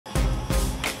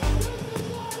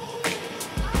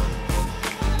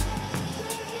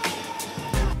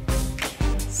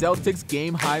Celtics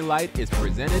game highlight is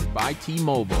presented by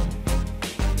T-Mobile.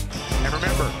 And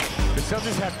remember, the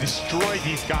Celtics have destroyed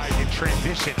these guys in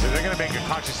transition, so they're going to make a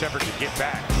conscious effort to get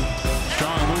back.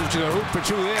 Strong move to the hoop for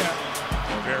two there.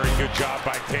 Very good job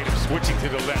by Tatum switching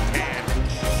to the left hand.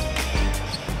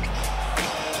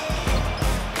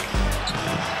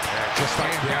 Yeah, just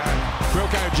like that.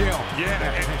 Broke out of jail. Yeah,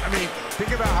 and I mean, think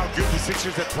about how good the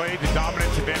Sixers have played, the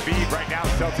dominance of Embiid. Right now,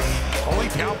 Celtics only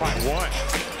down by 1.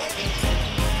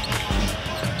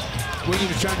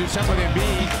 Williams trying to do something with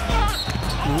Embiid.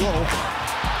 Whoa.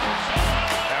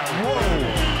 Whoa.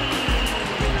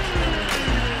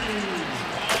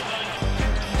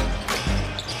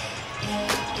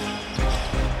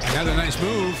 Another nice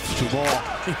move. 2 ball.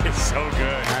 He's so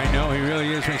good. I know, he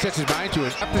really is. When he sets his mind to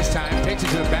it, up this time, takes it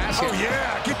to the basket. Oh,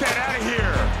 yeah. Get that out of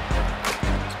here.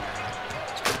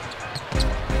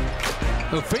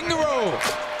 The finger roll.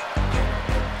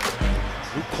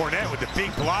 Luke Cornett with the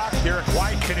big block. Derek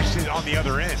White finishes on the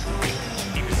other end.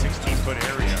 In the 16-foot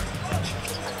area.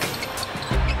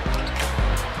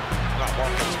 Not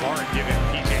Marcus Smart giving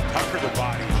P.J. Tucker the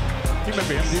body. You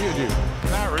remember him, do you?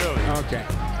 Not really. Okay.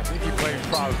 I think he played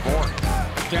probably born.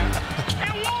 Yeah.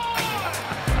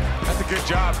 That's a good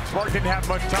job. Smart didn't have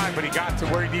much time, but he got to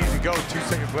where he needed to go. 2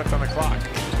 seconds left on the clock.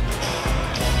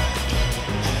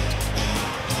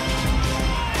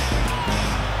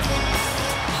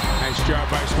 Nice job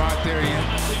by Smart there again.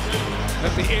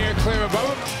 Let the air clear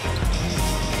above him.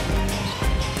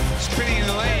 Spinning in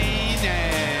the lane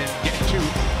and getting 2.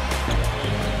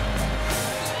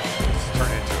 It's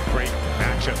turned into a great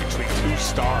matchup between 2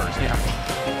 stars. Yeah.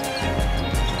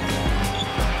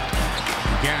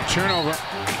 Again, turnover.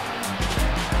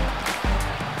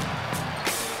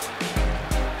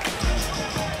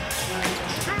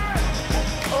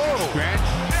 Oh! Grant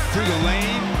through the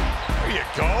lane. There you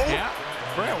go. Yeah.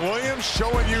 Grant Williams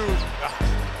showing you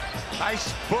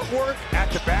nice footwork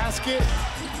at the basket.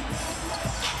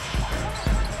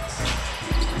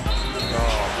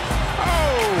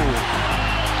 Oh!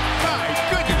 My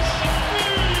goodness!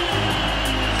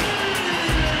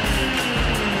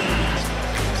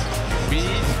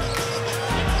 Embiid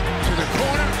to the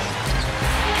corner.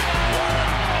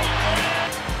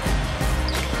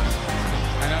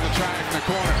 Another try from the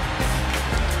corner.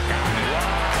 Got it.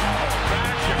 Wow.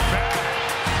 Back and back.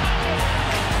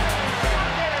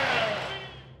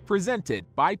 Presented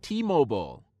by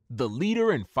T-Mobile, the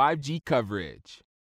leader in 5G coverage.